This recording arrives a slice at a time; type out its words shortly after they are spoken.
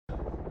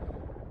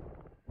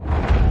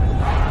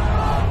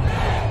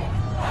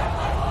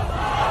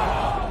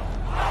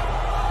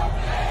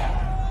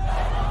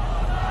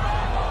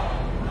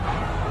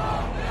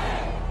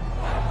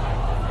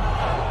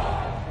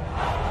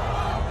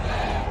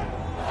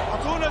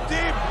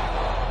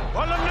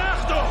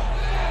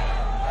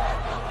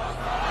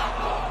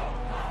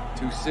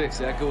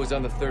2-6, Echo is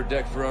on the third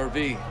deck for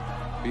RV.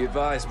 Be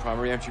advised,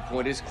 primary entry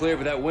point is clear,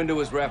 but that window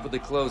is rapidly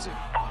closing.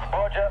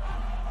 Roger.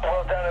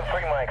 Well down in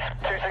 3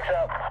 mics. 2-6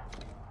 out.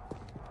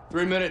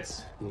 3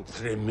 minutes. In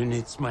 3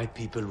 minutes, my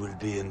people will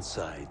be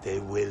inside. They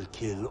will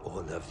kill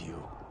all of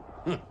you.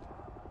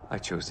 I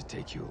chose to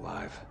take you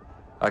alive.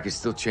 I could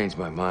still change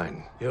my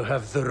mind. You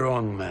have the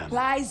wrong man.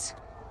 Lies.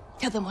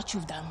 Tell them what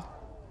you've done.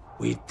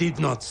 We did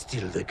not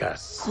steal the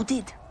gas. Who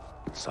did?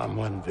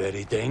 Someone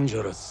very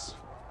dangerous.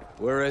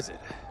 Where is it?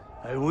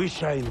 I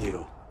wish I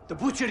knew. The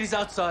butcher is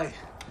outside.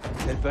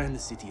 They'll burn the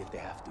city if they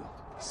have to.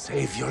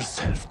 Save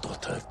yourself,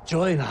 daughter.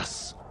 Join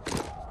us.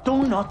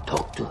 Do not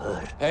talk to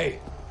her. Hey!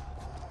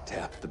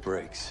 Tap the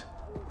brakes.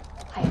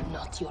 I am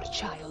not your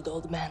child,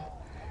 old man.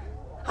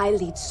 I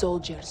lead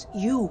soldiers.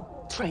 You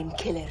train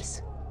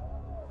killers.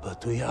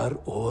 But we are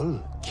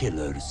all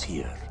killers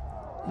here,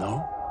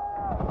 no?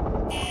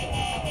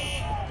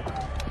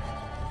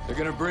 They're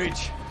gonna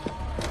breach.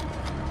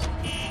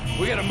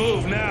 We gotta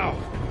move now!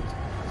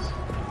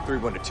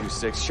 3-1 to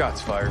 2-6,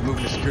 shots fired.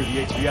 Moving to secure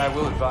the HVI,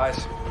 will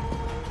advise.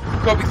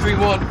 Copy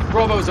 3-1.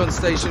 Bravo's on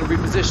station.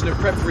 Reposition and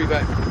prep for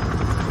evac.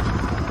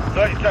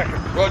 30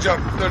 seconds. Roger,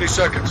 30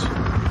 seconds. There's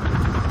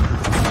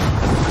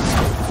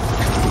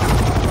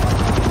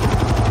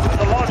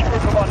a large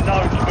group of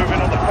unknowns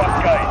moving on the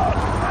front gate.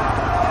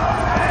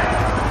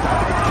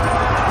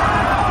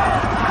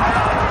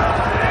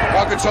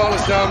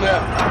 Al-Qatala's down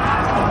there.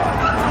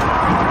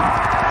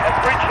 Let's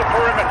breach the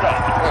perimeter.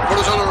 Right, put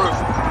us on the roof.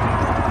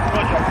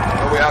 Roger.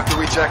 But we have to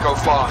reach Echo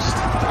fast.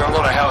 We've got a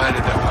lot of hell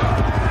headed that way.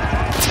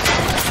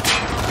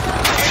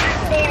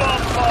 Full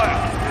on fire.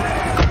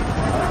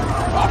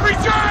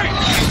 RPG!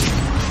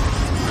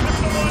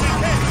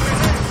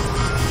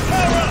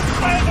 Power up!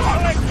 Fire the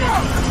collector!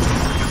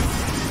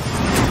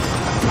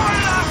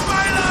 Fire!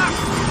 Fire!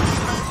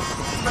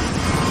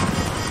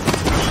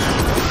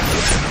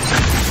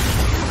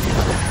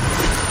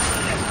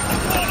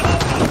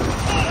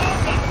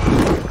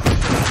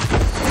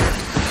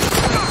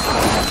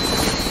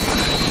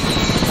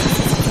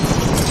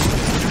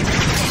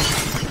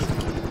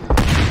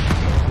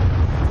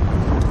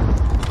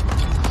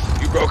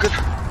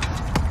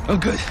 I'm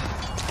good.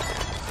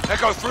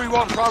 Echo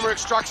 3-1, primary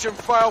extraction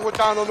failed. We're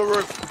down on the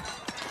roof.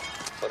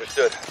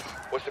 Understood.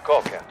 What's the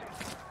call, Captain?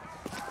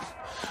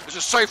 There's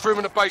a safe room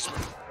in the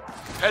basement.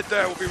 Head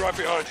there, we'll be right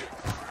behind you.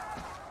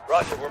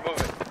 Roger, we're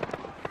moving.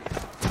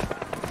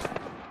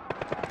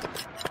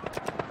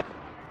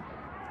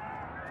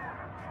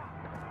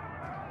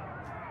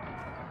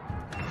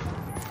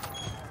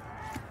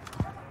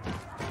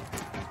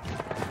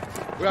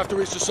 We have to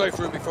reach the safe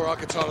room before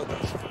Al-Qatala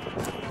does.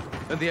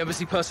 And the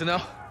embassy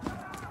personnel?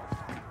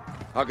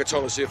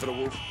 Al-Qatala's here for the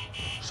wolf.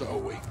 So are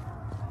we.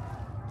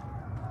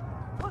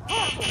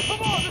 Come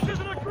on, this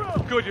isn't a drill!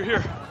 Good, you're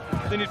here.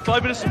 They need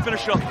 5 minutes to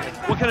finish up.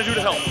 What can I do to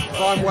help?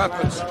 Find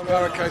weapons.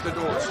 Barricade the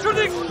doors. To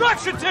the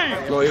extraction team!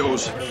 Go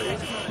yours.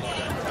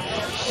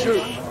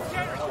 Shoot.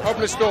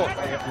 Open this door.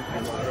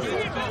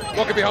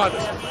 Lock it behind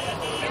us.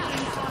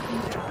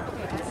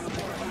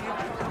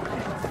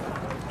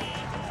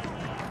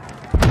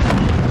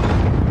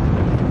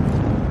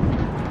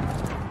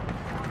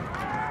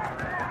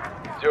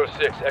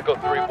 06, Echo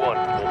 3-1.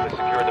 We'll be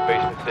securing the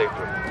basement safe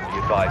room. Be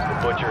advised, the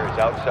butcher is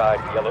outside,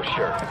 yellow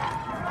shirt. I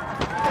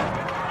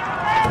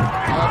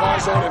have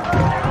eyes on him.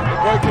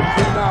 We're breaking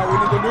through now. We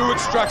need a new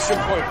extraction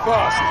point,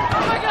 fast.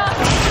 Oh my god!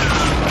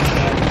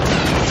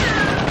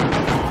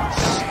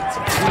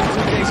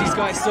 Shit. Daisy's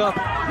guys stop.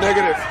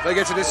 Negative. They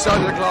get to this side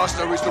of the glass,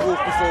 they'll reach the wolf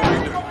before we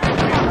do.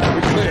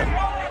 We clear.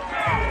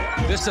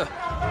 Yes, sir.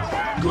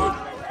 Good.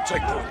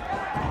 Take point.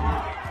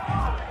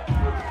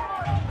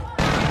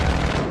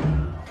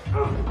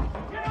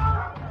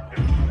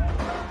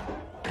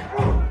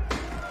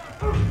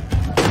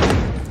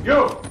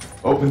 You!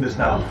 Open this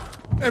now.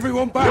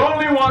 Everyone You back.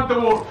 only want the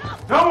wolf.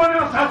 No one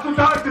else has to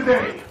die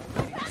today.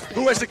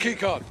 Who has the key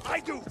card? I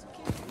do.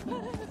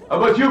 How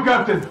about you,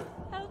 Captain?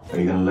 Are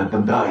you gonna let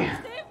them die?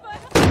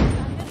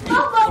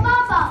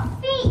 Papa,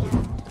 feet!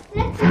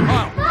 Let's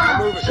Now,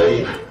 move it.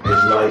 Save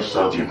his life,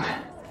 Sergeant.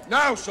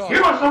 Now, son.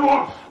 Give us the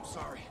wolf! I'm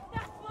sorry.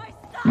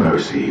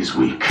 Mercy is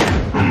weak.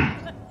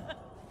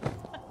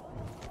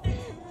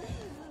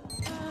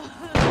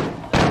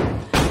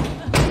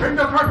 Bring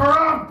the truck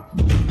around!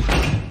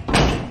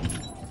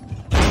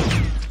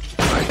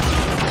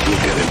 We'll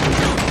get him.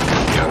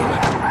 Count on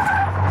it.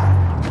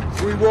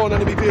 3-1,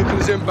 enemy vehicle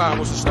is inbound.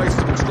 What's the status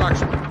of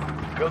extraction?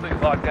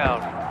 Building's locked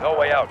down. No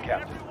way out,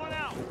 Captain.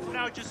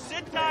 Now just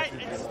sit tight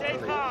and stay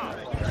calm.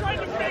 Try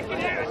to break it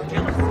here.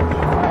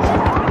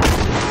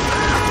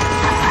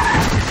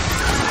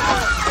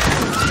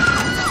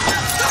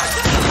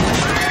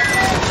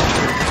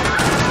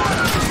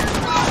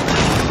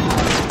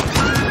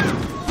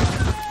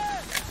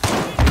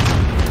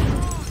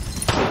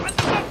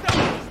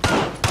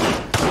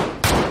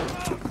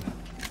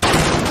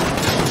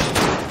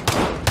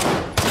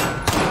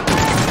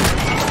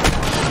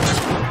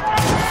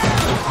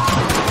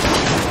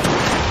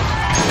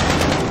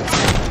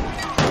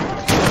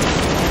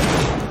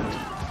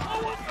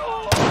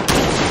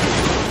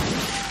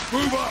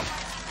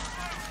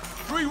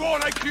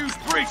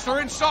 Hostiles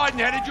are inside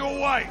and headed your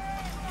way.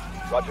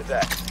 Roger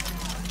that.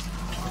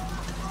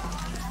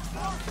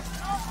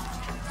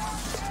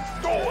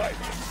 Doorway.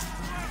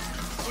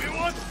 We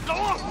want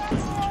storm!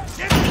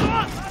 Get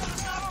storm!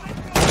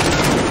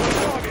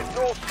 Targets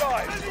all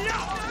sides.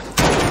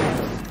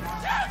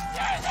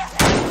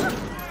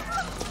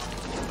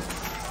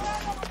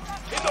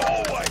 In the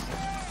hallway.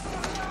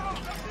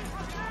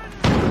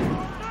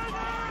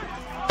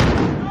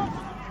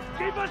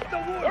 Give us the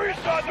wood! They're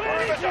inside the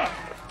perimeter.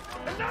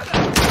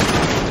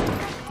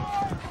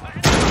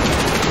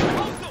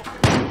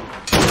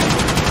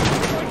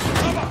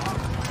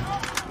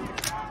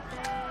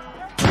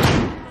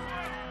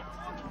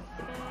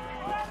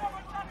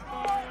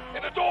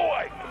 In the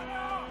doorway.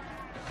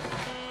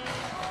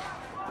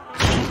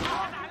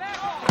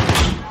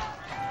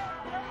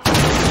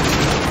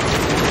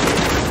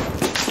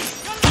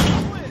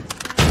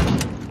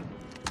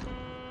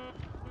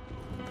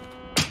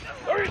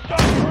 They're inside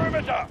the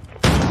perimeter.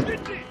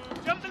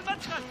 جنب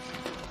المدخل!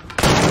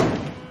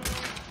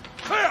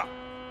 Clear.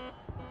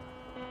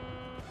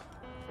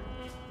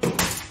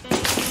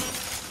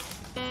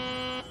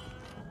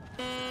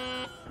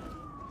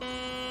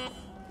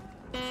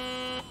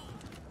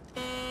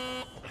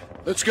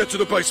 Let's get to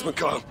the basement,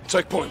 Kyle.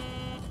 Take point.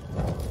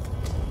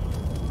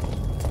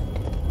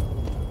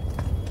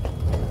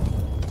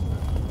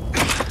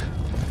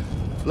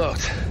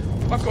 Locked.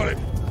 I've got it.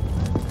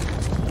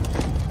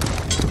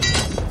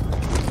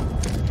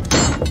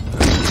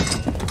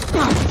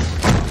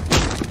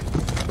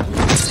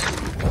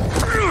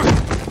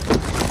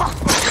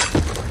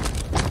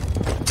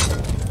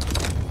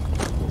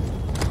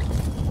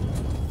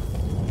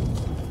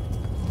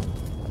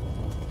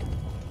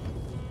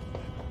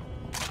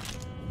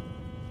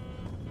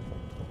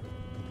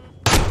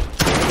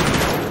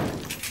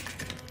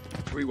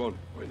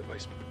 We're in the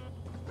basement.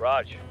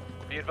 Raj,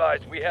 be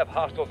advised, we have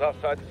hostiles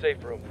outside the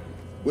safe room.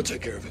 We'll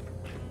take care of it.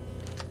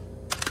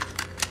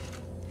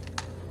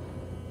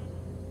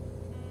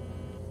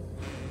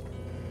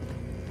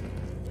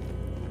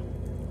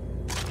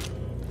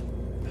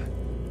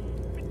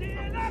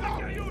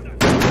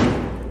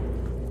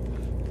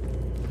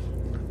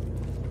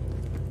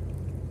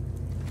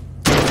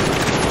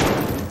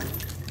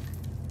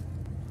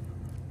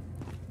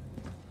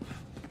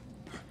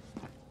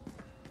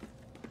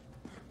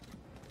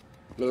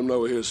 Let them know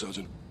we're here,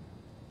 Sergeant.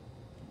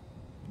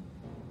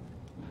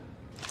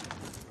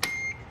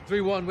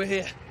 3-1, we're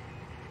here.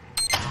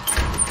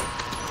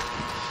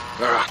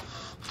 Lara,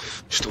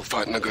 still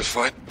fighting a good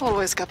fight?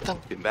 Always, Captain.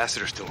 The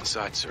ambassador's still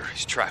inside, sir.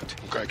 He's trapped.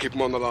 Okay, keep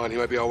him on the line. He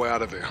may be our way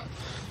out of here.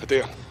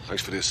 Adir,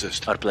 thanks for the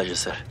assist. Our pleasure,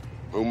 sir.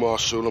 Umar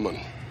Suleiman.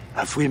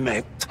 Have we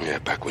met? Yeah,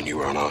 back when you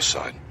were on our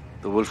side.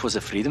 The Wolf was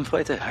a freedom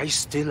fighter? I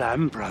still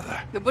am,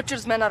 brother. The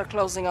Butcher's men are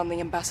closing on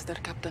the ambassador,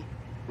 Captain.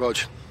 Rog.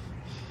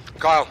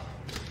 Kyle,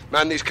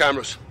 man these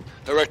cameras.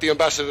 Direct the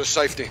ambassador to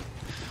safety.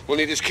 We'll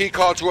need his key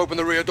card to open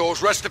the rear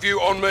doors. Rest of you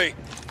on me.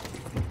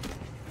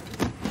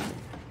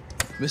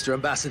 Mr.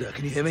 Ambassador,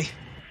 can you hear me?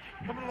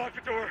 Come and lock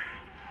the door.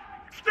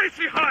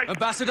 Stacy, hide!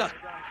 Ambassador!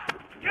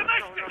 Get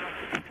my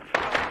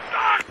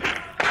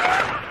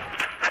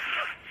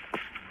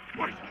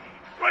Wait!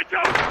 Right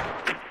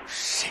down!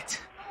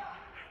 Shit.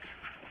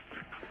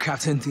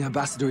 Captain, the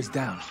Ambassador is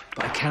down,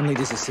 but I can lead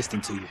his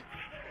assistant to you.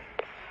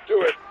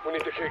 Do it. We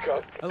need the key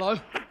card. Hello?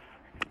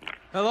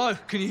 Hello?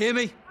 Can you hear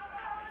me?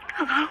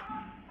 Hello?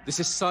 This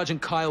is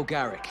Sergeant Kyle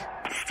Garrick.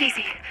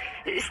 Stacy.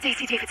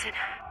 Stacy Davidson.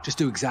 Just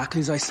do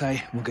exactly as I say,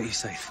 and we'll get you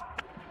safe.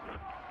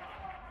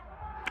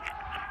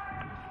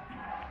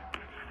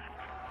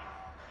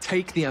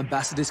 Take the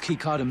Ambassador's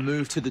keycard and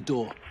move to the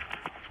door.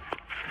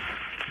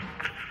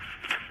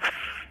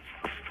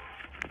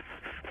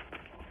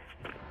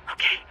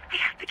 Okay, I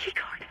have the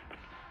keycard.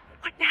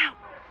 What now?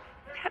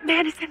 That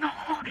man is in the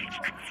hall. He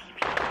could see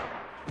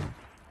me.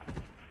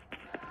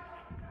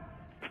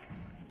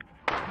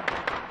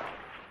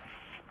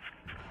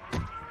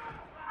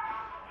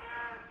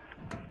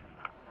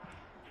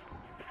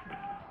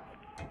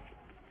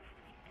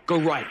 Go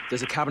right.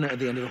 There's a cabinet at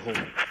the end of the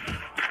hall.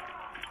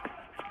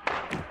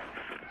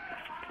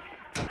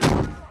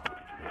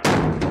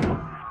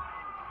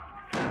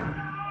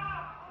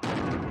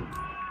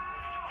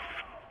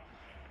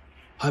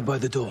 Hide by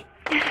the door.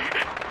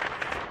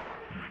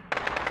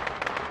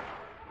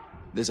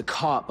 There's a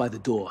cart by the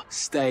door.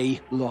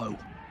 Stay low.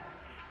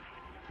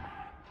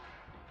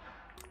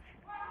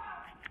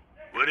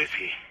 Where is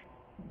he?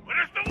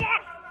 Where's the wolf?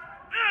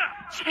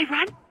 Should I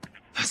run?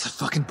 That's a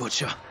fucking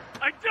butcher.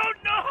 I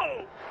don't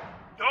know!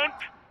 Don't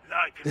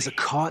lie to There's me. a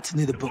cart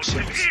near the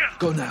bookshelves.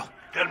 Go now.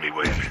 Tell me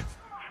where.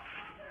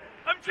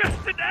 I'm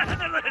just an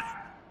analyst.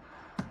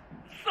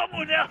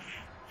 Someone else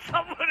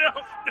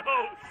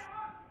knows.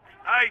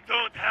 I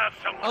don't have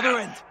someone Other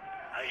else. end.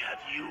 I have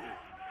you.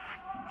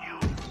 You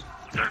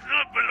does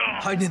not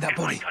belong Hide in that in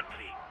body. my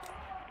country.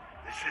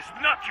 This is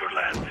not your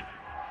land.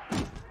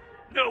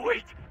 No,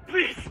 wait,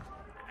 please.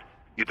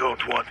 You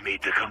don't want me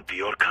to come to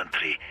your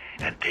country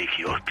and take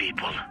your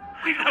people.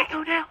 Where do I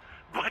go now?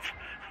 But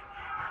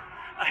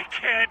I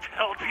can't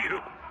help you.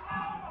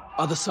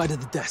 Other side of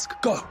the desk.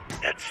 Go!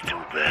 That's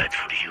too bad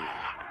for you.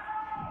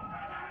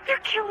 They're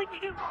killing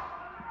him.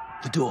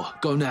 The door.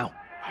 Go now.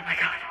 Oh my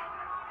God.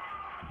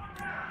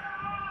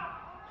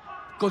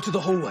 Go to the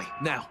hallway,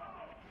 now.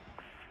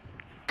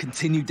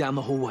 Continue down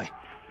the hallway.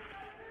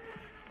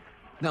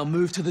 Now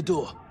move to the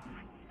door.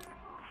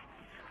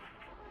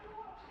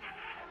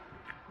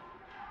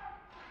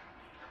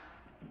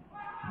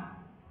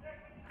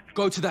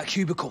 Go to that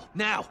cubicle,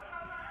 now!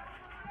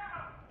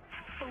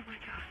 Oh my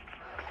God.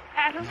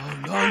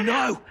 Adam?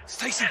 No!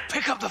 Stacy,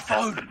 pick up the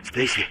phone!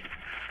 Stacy.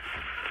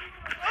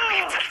 We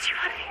have to get you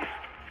out of here.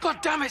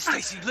 God damn it,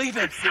 Stacy, leave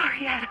him!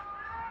 Sorry, Adam.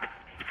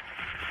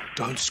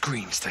 Don't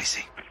scream,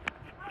 Stacy.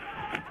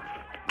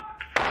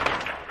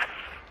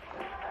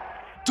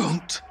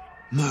 Don't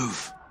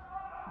move.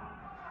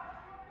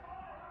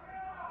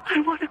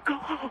 I want to go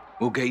home.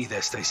 We'll get you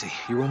there, Stacy.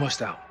 You're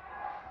almost out.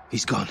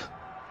 He's gone.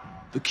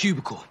 The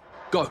cubicle.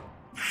 Go.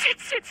 Shit.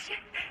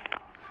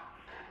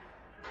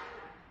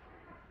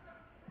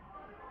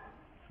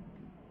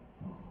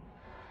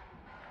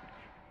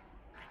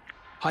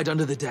 Hide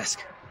under the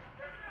desk.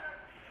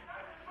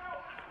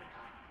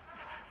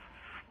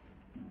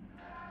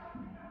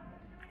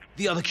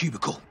 The other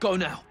cubicle. Go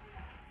now.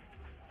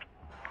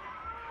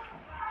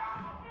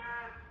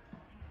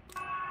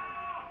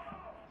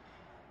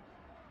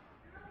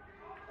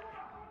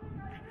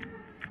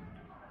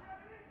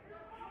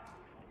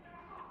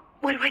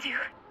 What do I do?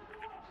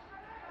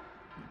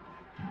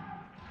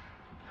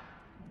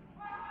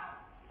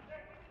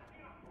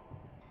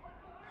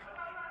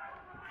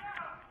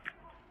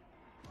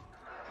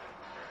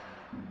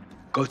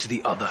 Go to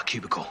the other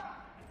cubicle.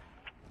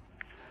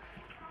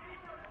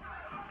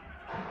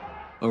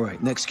 All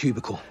right, next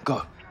cubicle.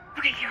 Go.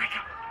 Okay, here I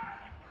go.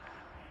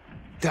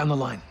 Down the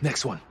line.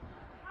 Next one.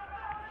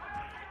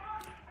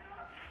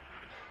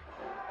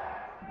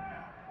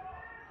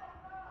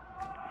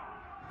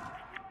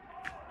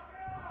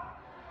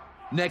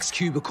 Next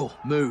cubicle.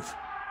 Move.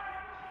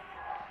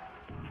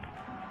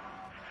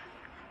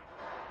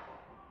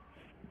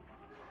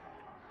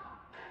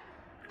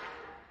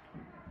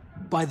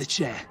 By the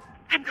chair.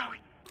 I'm going.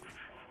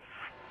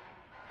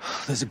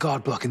 There's a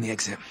guard blocking the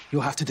exit.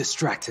 You'll have to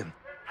distract him.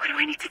 What do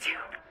I need to do?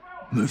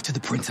 Move to the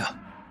printer.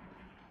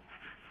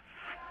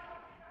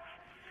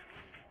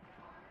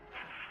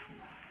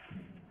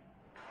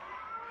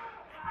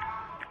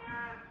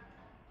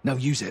 Now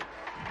use it.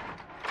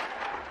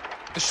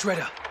 The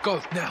shredder.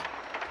 Go, now.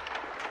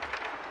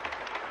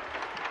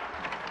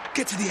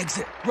 Get to the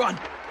exit. Run!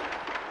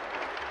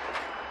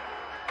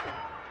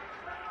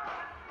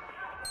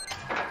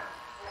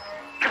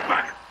 Get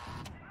back!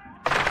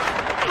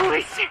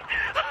 Holy shit!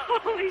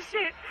 Holy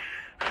shit!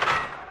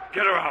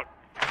 Get her out.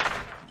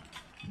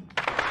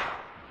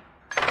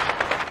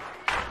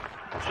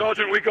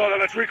 Sergeant, we got her.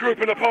 Let's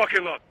regroup in the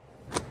parking lot.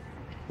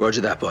 Roger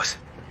that, boss.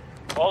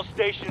 All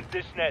stations,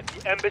 this net.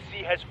 The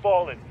embassy has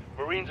fallen.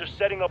 Marines are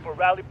setting up a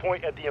rally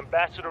point at the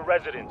ambassador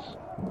residence.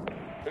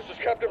 This is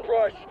Captain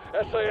Price,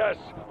 SAS.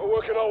 We're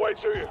working our way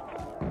to you.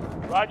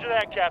 Roger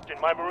that, Captain.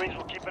 My Marines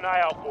will keep an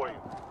eye out for you.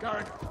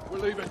 Garrick, we're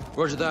leaving.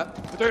 Roger that.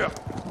 There.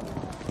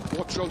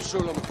 Watch on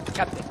Sulam.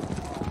 Captain.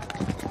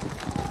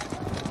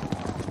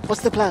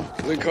 What's the plan?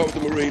 Link up with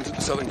the Marines at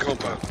the southern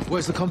compound.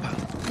 Where's the compound?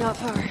 Not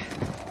far.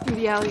 Through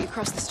the alley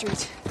across the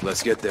street.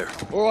 Let's get there.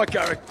 All right,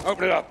 Garrick.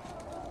 Open it up.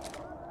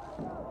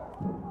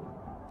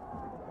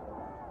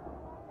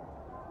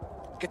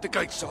 Get the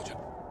gate, Sergeant.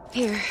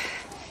 Here.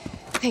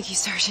 Thank you,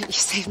 Sergeant. You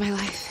saved my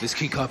life. This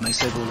keycard may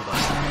save all of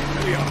us.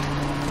 Here we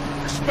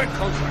are. Expect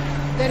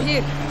contact. They're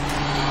here.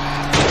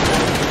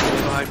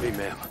 Behind me,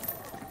 ma'am.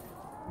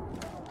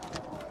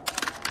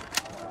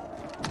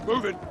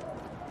 Moving.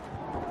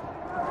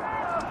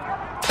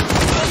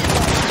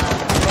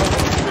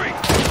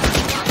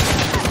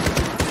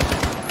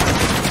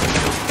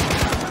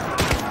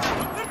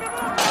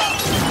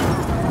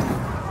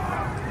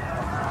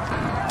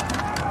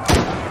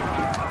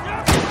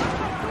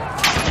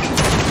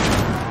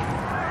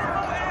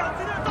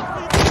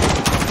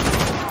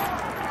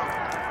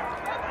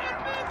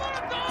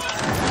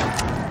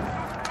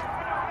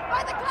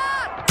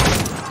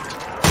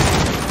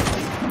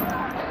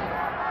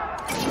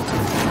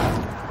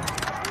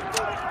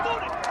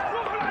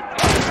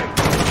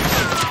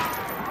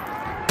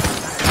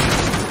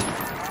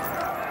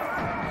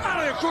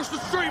 Across the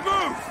street,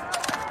 move!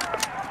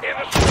 In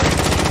the street!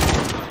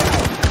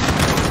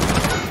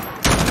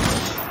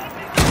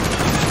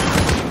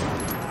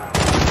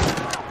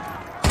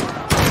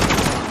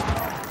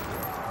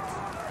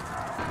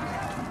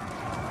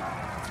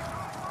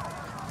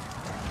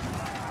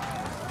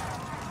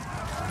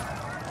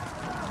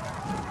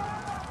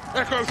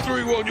 Echo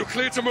 3-1, you're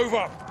clear to move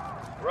up.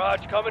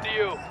 Raj, coming to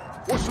you.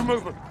 What's the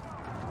movement?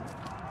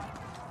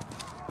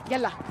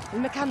 يلا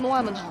المكان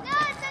مؤمن هون.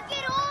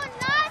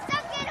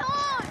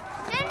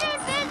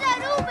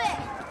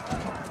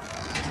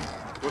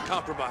 We're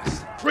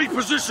compromised.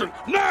 Reposition,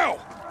 now!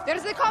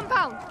 There's the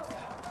compound.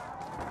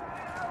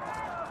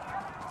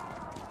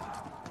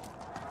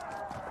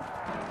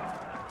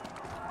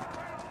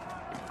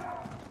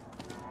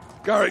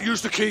 Garrett,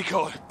 use the key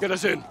card. Get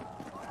us in.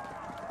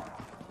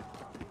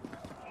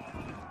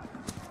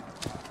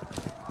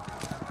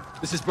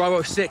 This is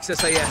Bravo 6,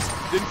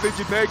 SAS. Didn't think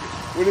you'd make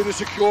it. We need a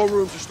secure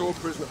room to store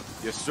prisoner.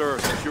 Yes, sir.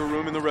 Secure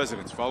room in the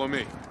residence. Follow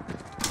me.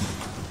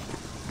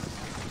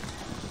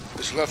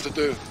 This left to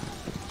do.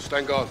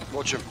 Stand guard.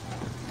 Watch him.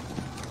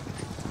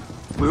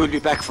 We will be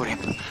back for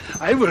him.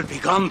 I will be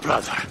gone,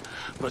 brother,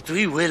 but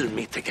we will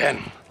meet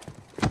again.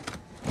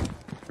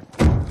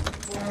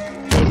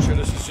 Watcher,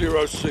 this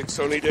is 06.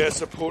 I need air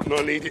support and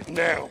I need it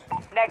now.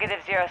 Negative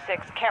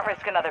 06. Can't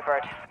risk another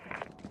bird.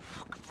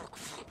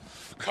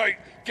 Kate,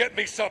 get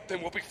me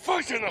something. We'll be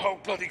fighting the whole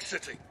bloody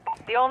city.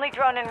 The only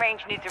drone in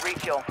range needs a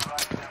refuel.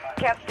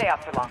 Can't stay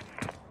up for long.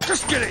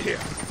 Just get it here.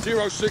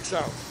 06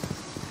 out.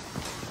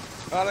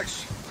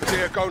 Alex,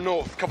 Kadir, go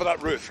north. Cover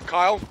that roof.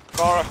 Kyle,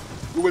 Kara,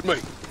 you with me?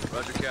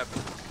 Roger,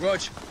 Captain.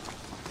 Rog.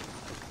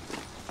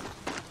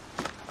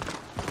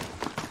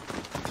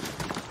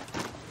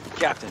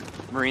 Captain,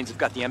 Marines have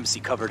got the embassy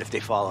covered if they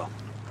follow.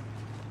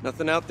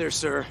 Nothing out there,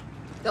 sir.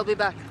 They'll be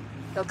back.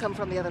 They'll come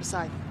from the other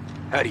side.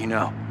 How do you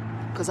know?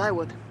 'Cause I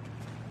would.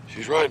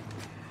 She's right.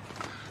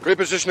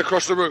 Reposition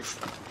across the roof.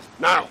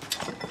 Now.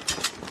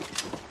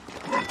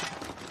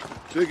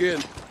 Dig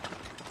in.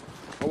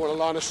 I want a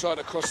line of sight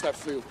across that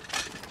field.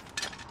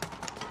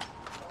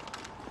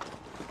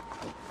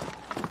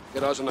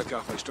 Get eyes on that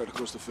cafe straight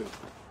across the field.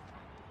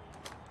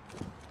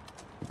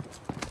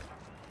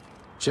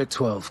 Check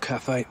 12,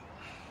 cafe.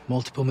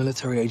 Multiple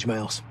military-age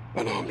males.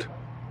 Unarmed.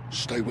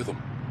 Stay with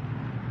them.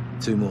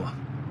 2 more.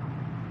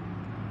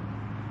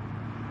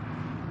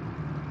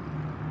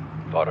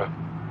 Potter,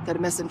 They're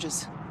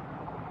messengers.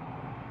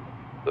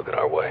 looking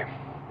our way.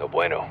 No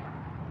bueno.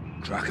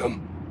 Track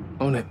them.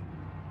 On it.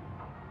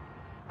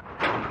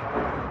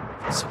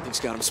 Something's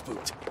got him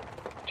spooked.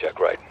 Check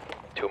right.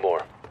 2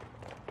 more.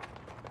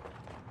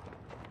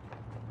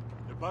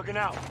 They're bugging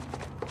out.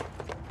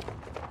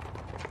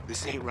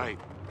 This ain't right.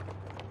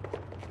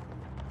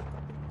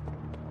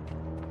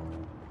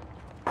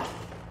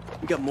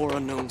 We got more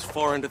unknowns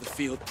far into the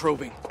field,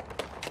 probing.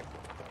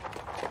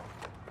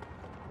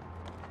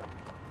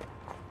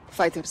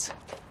 Fighters.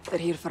 They're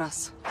here for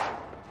us.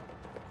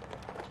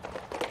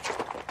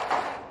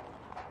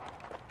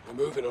 They're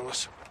moving on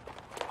us.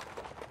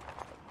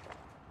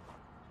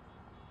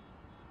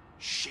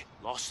 Shit,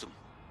 lost them.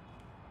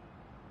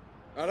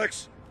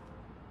 Alex?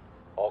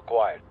 All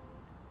quiet.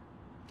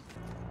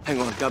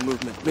 Hang on, got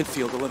movement.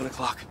 Midfield, 11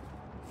 o'clock.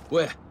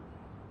 Where?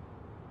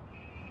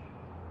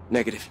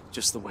 Negative,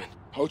 just the wind.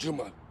 Hold your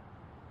mud.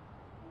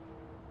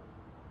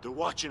 They're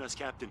watching us,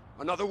 Captain.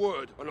 Another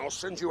word, and I'll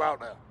send you out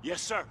there.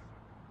 Yes, sir.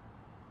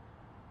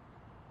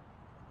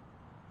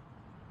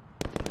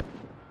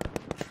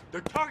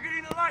 They're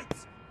targeting the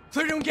lights.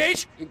 Clear to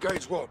engage?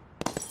 Engage what?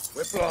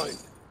 We're blind.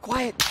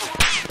 Quiet.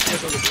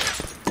 Head on the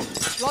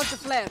blast. Launch a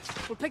flare.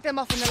 We'll pick them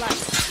off in the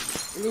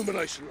lights.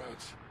 Illumination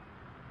rounds.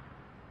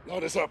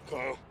 Light us up,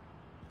 Kyle.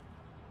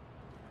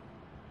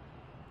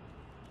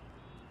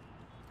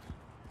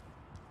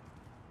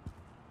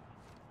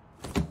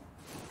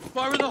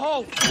 Fire in the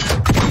hole!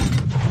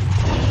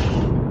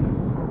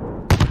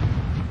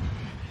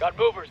 Got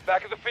movers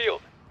back at the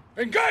field.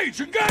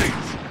 Engage! Engage!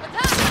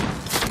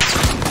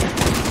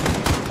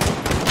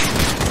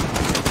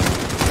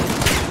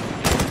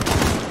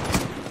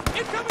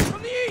 Incoming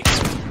from the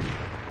east!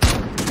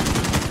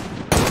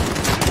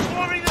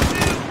 Forming the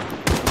field!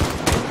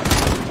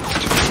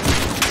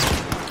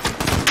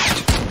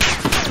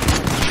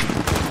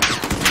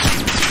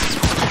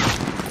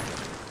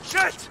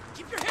 Shit!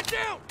 Keep your head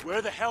down!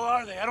 Where the hell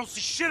are they? I don't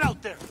see shit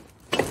out there.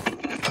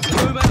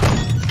 Move out!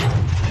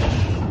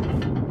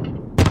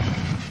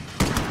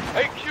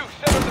 HQ,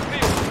 center the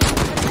field.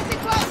 Getting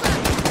closer!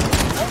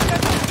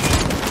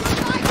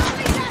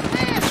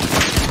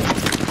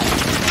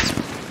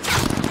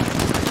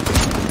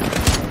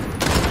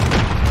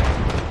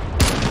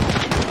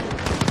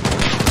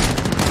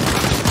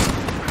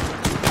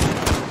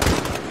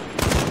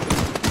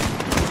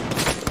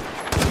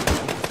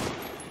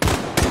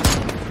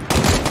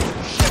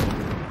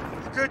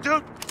 Good,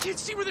 dude? Can't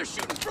see where they're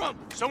shooting from!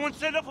 Someone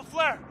set up a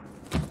flare.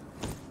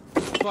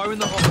 Fire in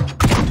the hole.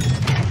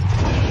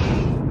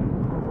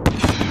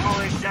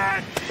 Holy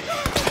shit!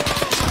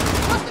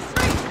 Cross the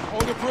street!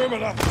 Hold the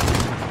perimeter.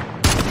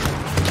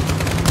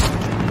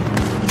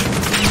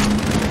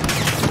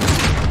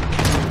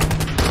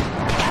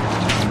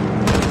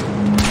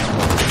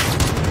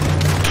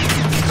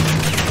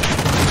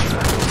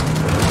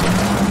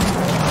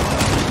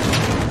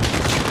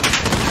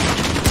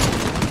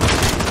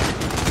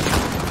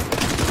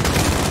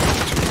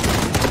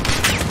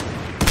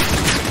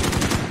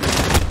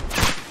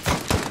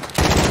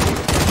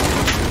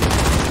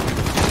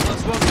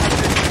 Last one,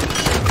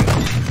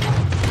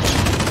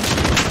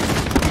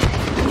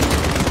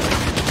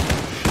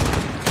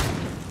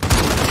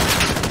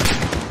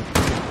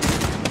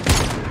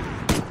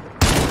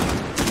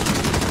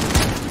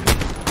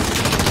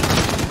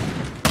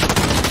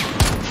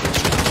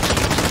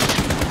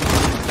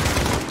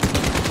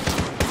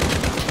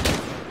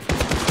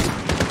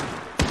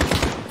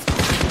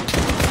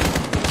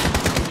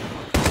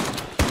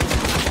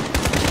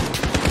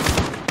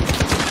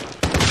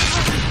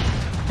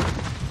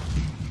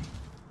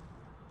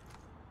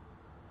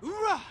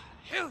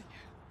 Hell yeah.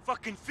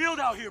 Fucking field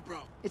out here, bro.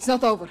 It's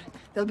not over.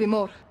 There'll be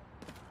more.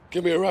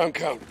 Give me a round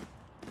count.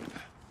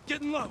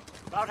 Getting low.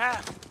 About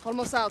half.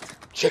 Almost out.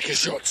 Check your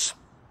shots.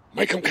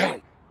 Make them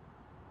count.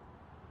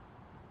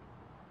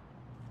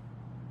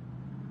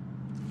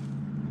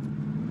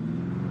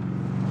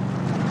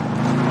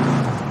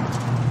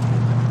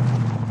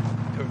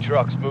 Two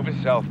trucks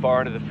moving south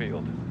far into the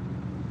field.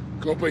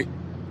 Copy.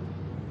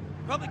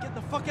 Probably get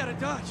the fuck out of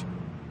Dodge.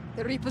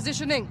 They're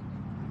repositioning.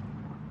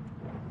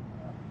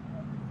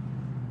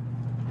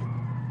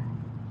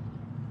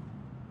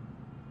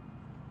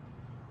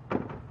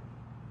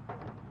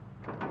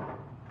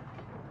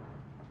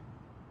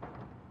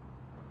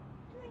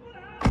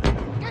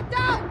 Get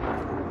down!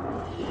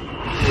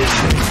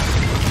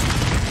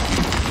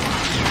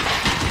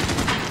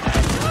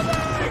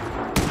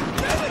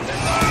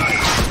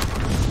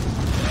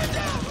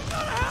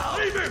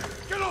 Leave him!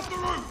 Get off the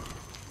roof!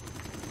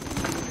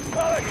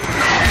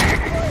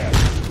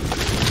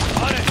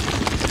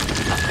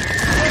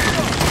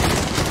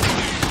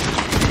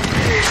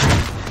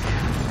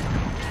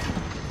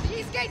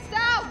 These gates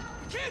down!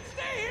 We can't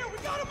stay here. We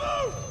gotta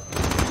move.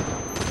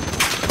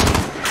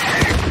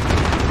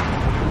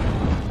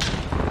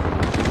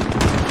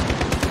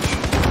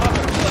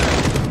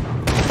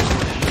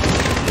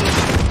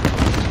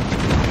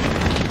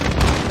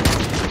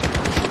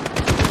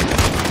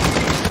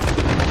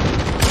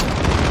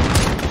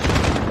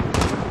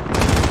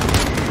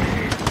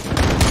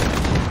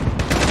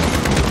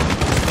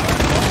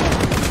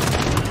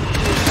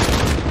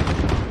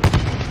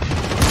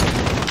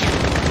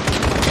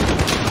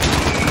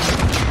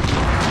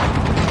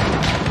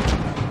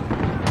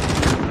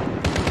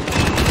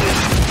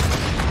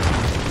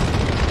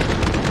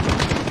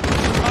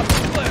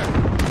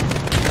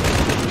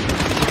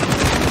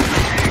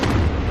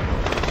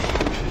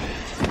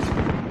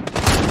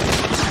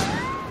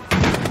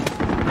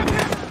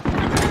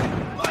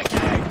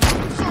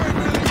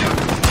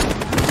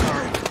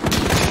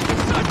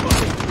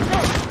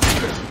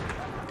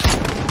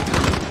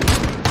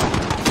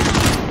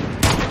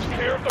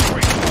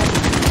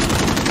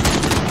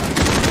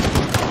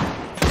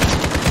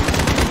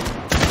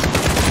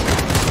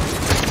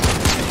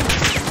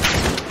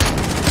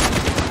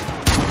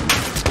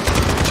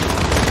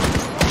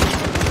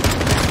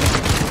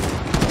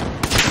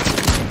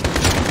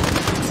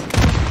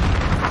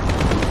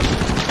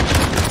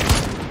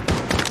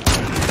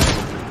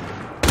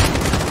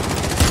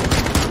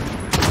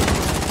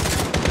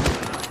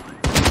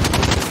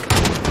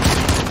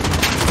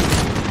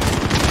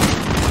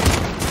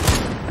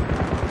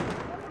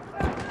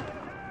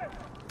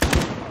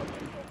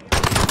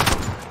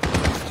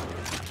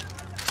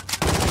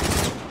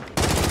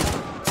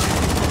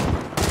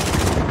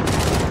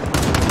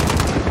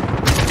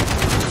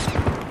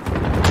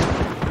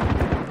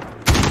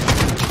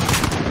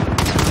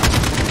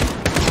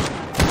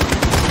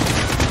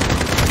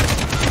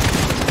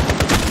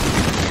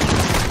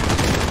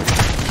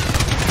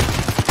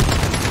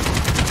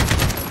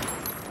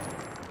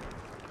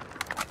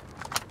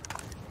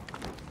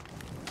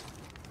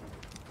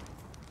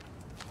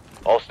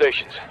 All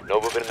stations, no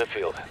movement in the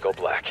field. Go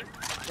black.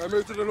 I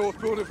move to the north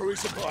building for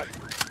resupply.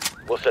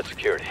 We'll set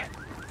security.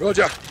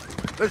 Roger.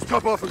 Let's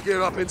top off and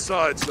gear up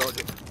inside,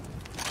 Sergeant.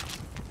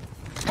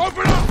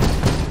 Open up!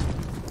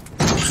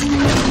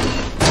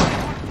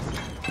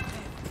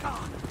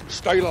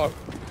 Stay low,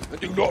 and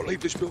do not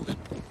leave this building.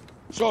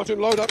 Sergeant,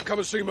 load up and come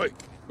and see me.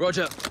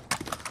 Roger.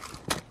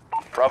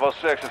 Bravo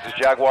 6, this is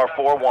Jaguar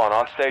 4-1,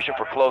 on station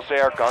for close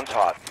air, guns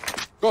hot.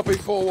 Copy,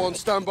 4-1,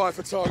 stand by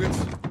for targets.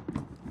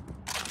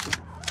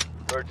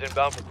 Birds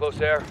inbound for close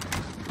air.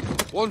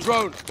 One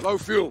drone, low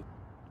fuel.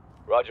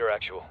 Roger,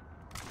 actual.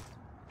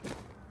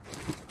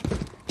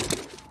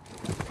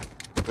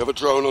 We have a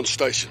drone on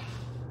station.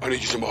 I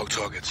need you to mark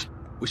targets.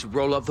 We should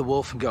roll up the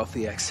wolf and go off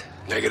the X.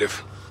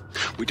 Negative.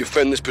 We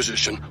defend this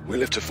position, we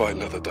live to fight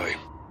another day.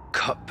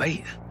 Cut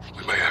bait?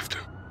 We may have to.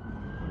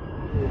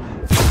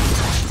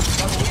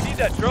 We need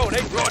that drone,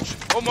 eh? Rog,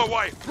 on my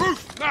way.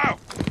 Roof, now!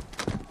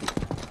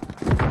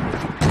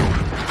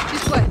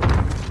 This way.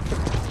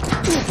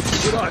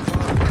 Good eye.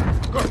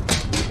 Go.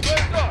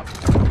 Lift up!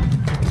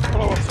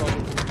 Follow up,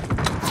 Sergeant.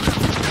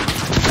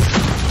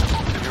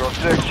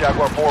 06,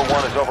 Jaguar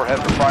 4-1 is overhead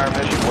for fire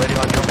mission, waiting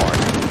on your mark.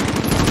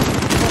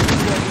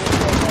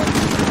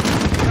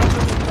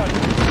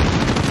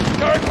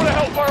 Derek, put a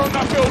hellfire on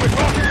that building.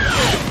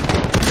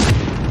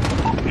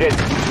 Hit.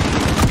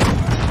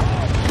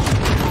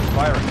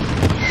 Firing.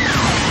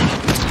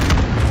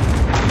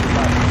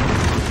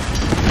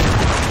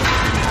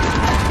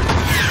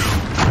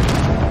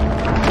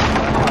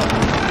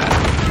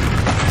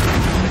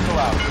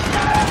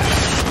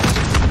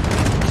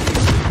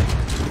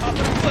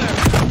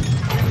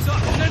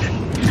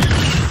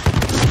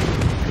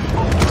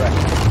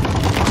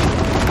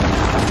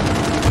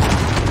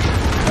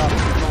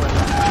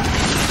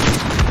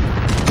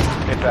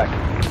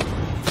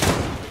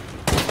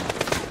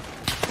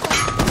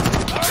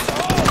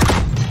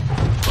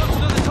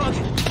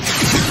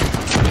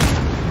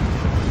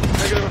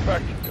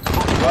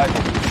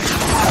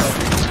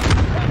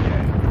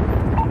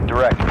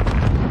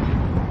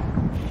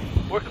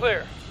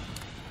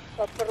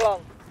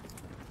 long?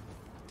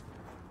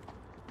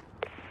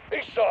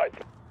 East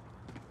side.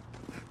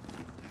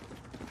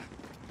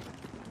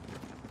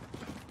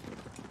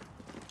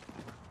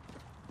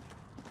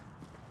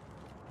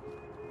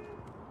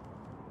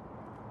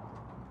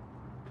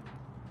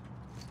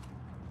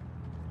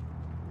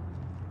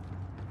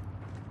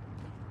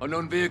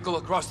 Unknown vehicle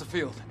across the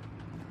field.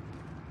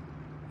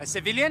 A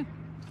civilian?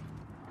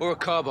 Or a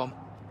car bomb.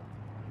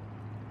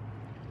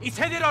 It's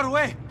headed our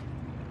way.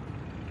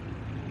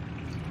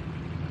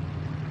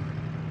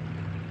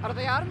 Are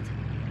they armed?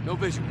 No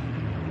visual.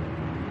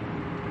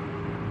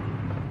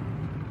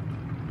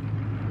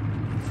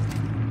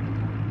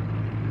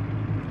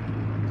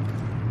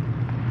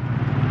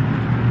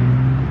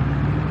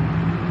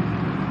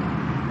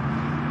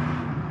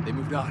 They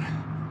moved on.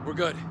 We're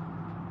good.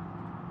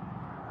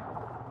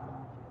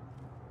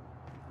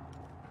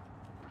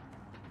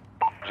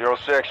 Zero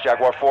 06,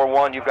 Jaguar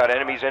 4-1, you've got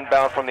enemies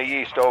inbound from the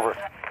east, over.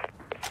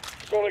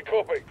 Solid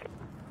copy.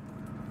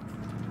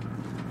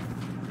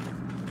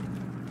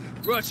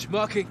 Rush,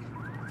 marking.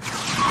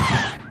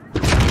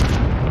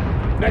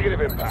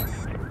 Negative impact.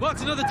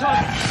 Marked another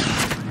target.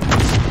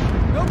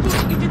 No good,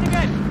 hit it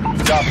again.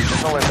 Copy,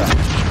 missile inbound.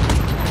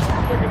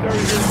 Secondary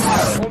unit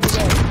on the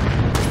way.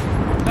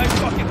 Nice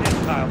fucking hit,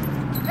 Kyle.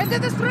 Into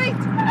the street!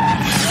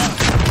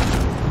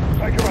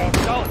 Take him out.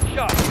 Solid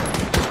shot.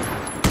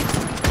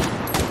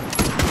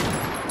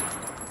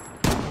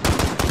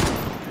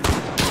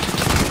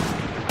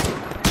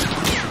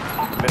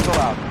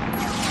 Missile out.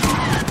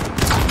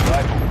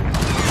 Rifle.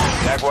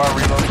 Jaguar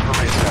reloading for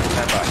reset.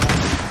 Stand by.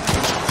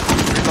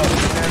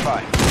 Reloading. Stand by.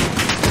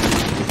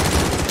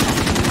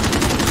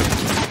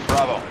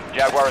 Bravo.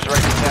 Jaguar is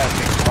ready for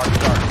tasking. Mark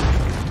start.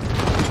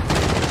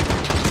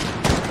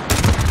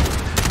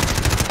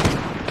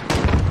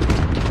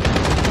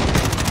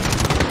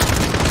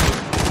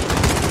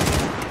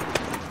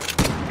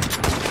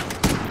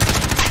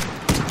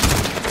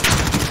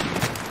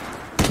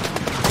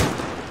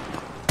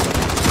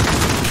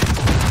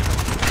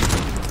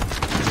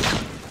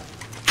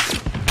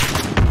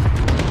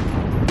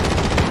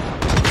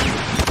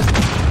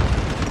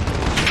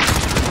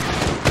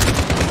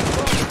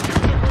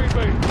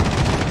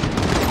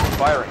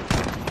 Firing.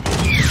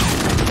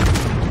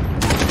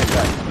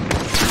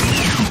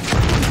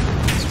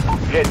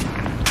 Hit.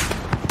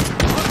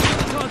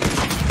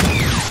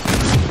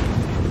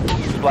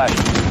 Splash.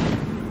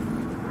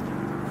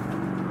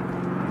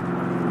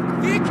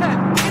 Vehicle!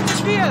 In the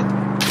field!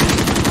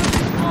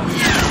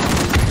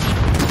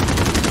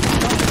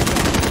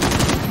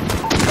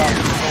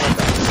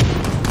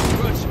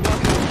 Rush,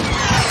 marking.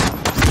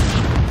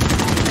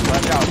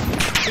 Flash out.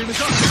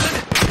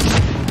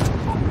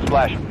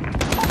 Splash.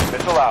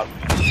 Missile out.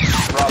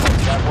 Bravo.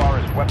 Jaguar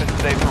is weapons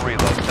safe for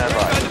reload. Stand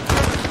by.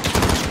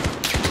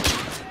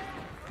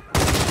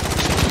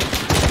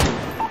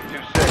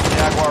 2-6.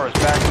 Jaguar is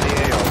back in the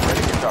AO.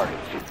 Ready for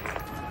targets.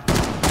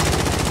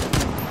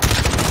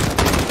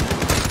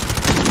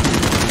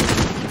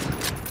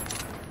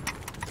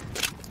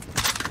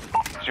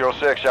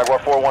 06. Jaguar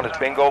 4-1 is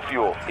bingo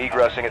fuel.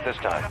 Egressing at this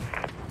time.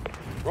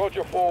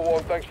 Roger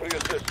 4-1. Thanks for the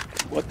assist.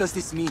 What does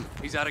this mean?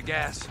 He's out of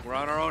gas. We're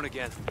on our own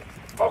again.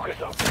 Focus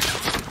up.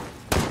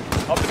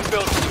 Up in the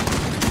building.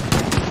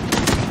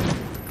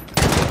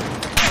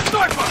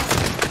 Sniper!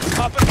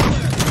 Up and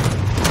clear.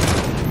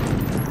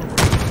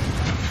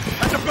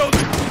 At the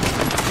building.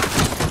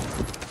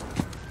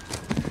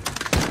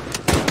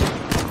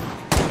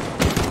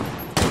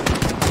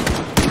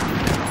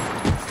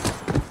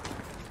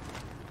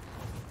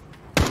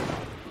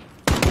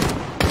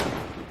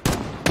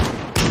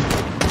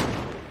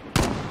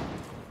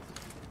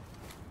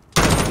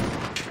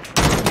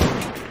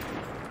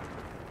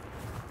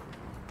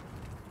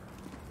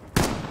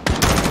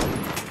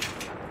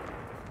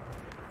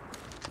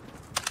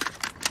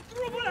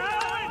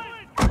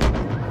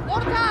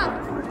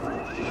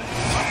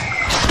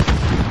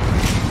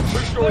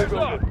 Three-story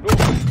building.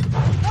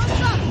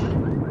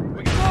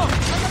 We can go.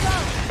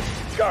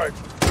 Garrett,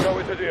 go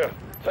into there.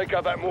 Take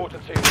out that mortar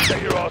team and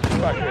get your asses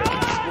back here.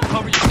 We'll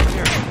cover you from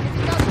here.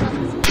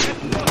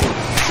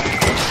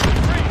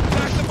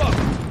 Back them up.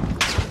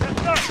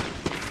 That's us.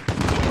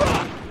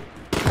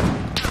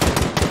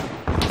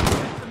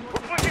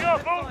 We're pushing up,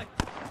 move.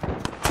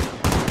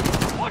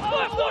 Watch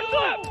left, watch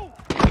left.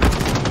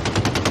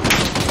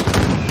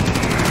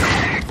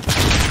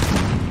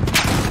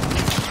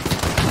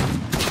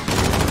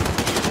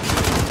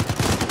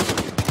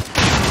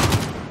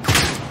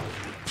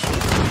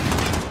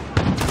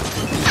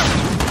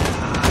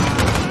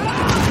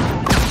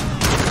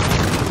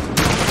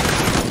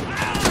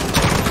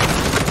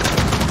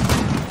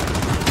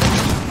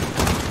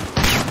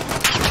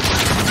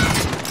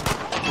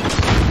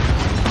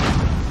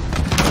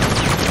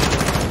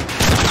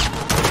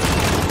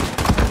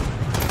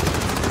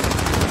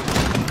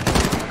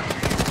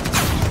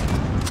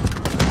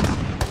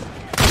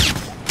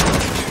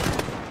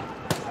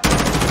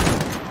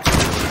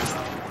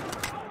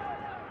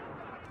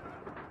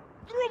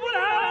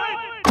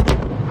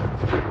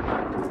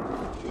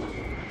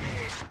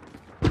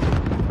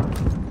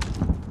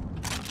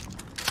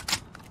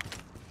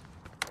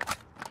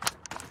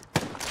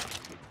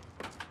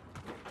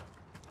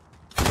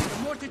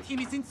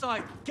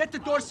 inside. Get the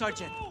door,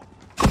 Sergeant.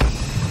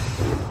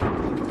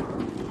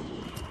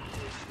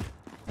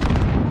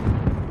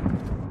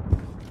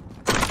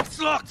 It's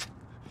locked.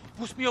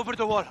 Push me over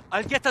the wall.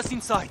 I'll get us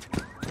inside.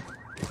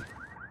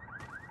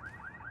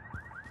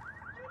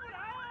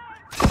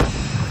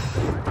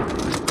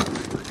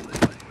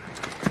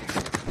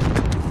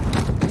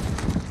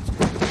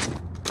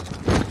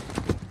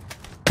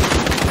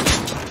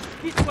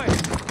 This way.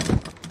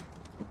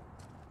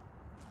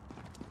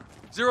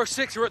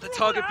 06, we're at the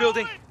target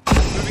building.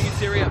 Moving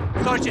interior.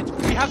 Sergeant,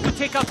 we have to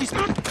take out this...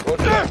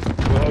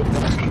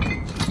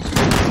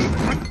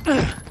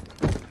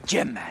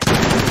 Gem man.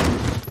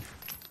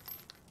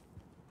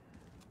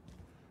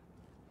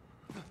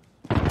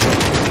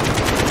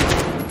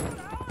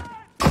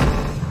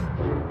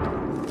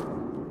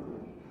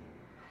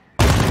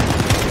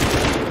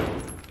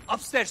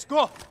 Upstairs,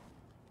 go!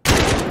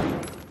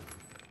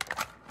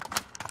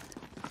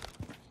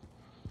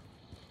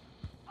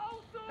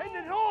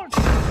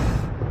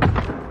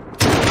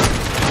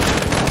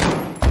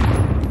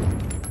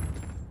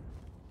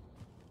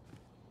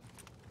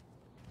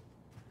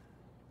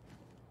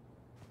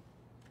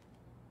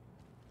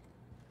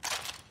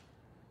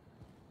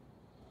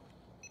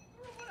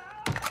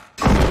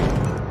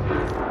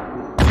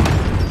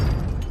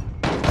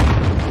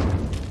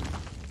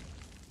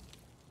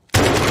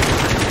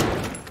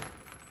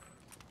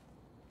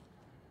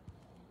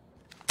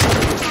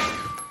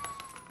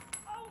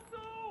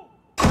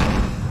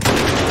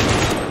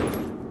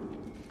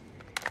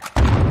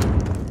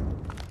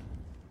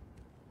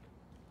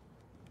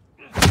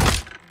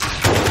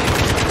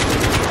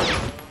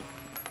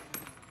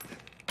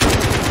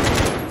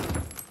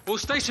 All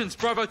stations,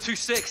 Bravo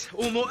 2-6.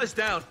 All mortars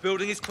down.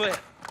 Building is clear.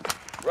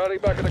 Rally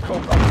back in the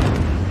compound.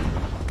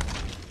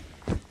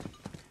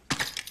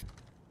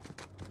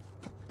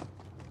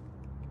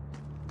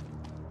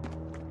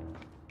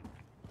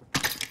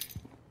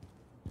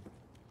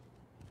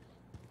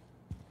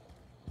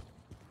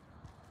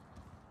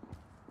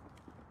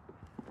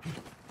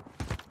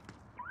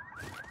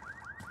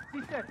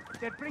 Sister,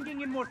 they're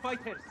bringing in more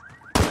fighters.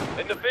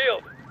 In the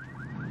field.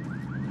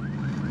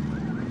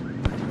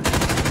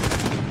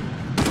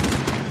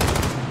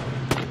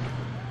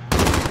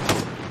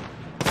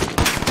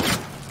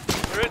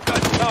 We're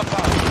inside the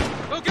compound.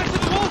 Go get to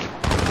the wall!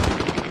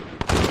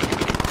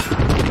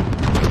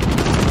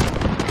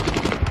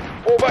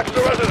 Fall back to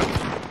the residence.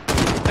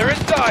 They're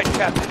inside,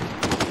 Captain.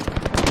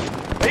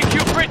 AQ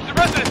breached the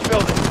residence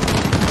building.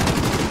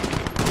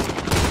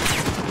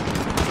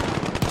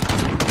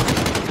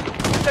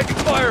 Taking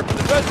fire from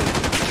the residence.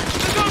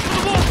 They're going for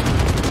the wall!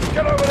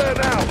 Get over there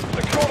now.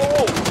 Secure the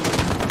wall.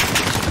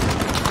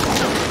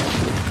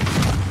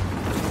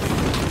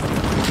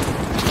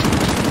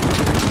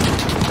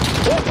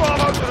 All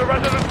Bravo to the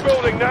residence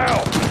building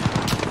now.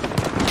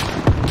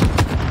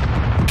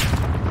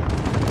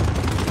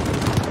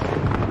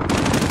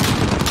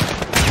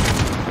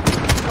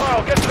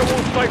 Kyle, get to the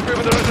wall safe room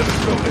in the residence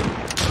building.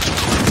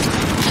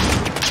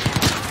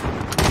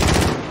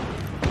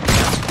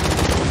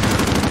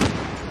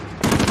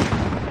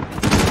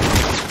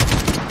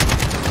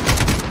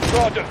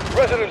 Sergeant,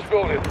 residence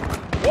building.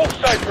 Wall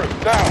safe room,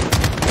 now.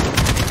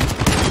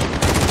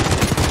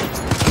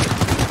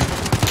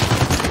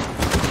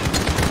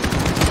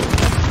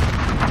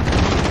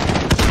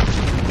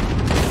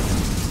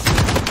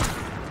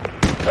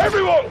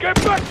 Everyone, get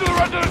back to the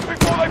residence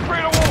before they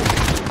free the wall!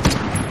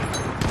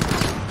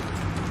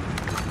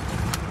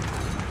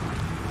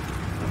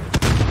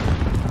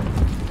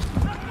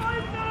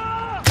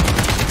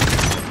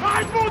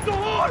 Einmut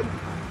holen!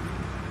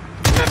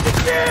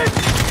 Kapitän!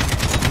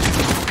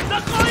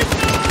 Das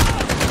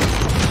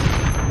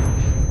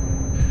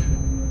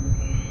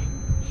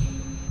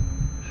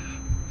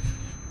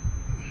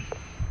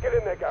Get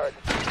in there, Garrett.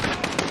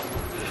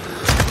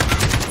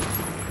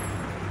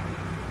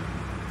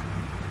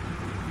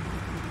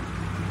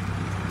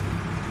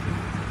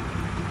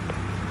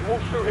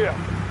 Walk through here.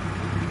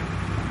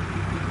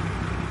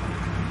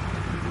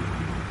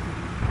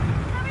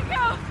 Let me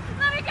go!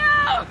 Let me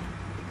go!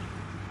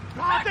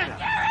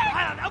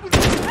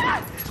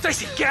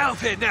 Stacy, get out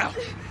of here now!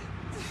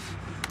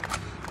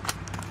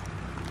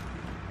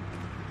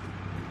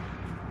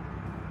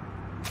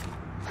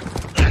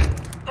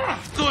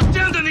 Doors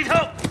down, I need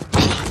help!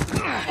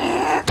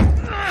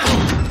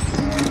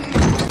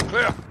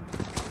 Clear.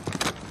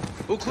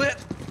 All clear?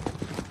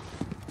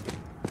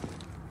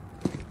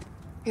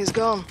 He's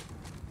gone.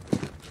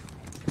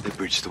 They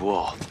breached the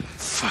wall.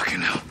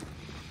 Fucking hell.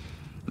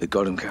 They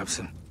got him,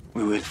 Captain.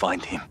 We will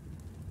find him.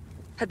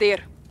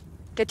 Hadir,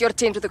 get your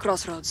team to the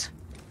crossroads.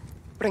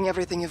 Bring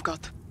everything you've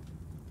got.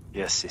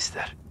 Yes,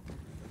 sister.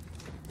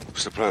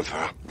 What's the plan,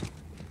 Farah?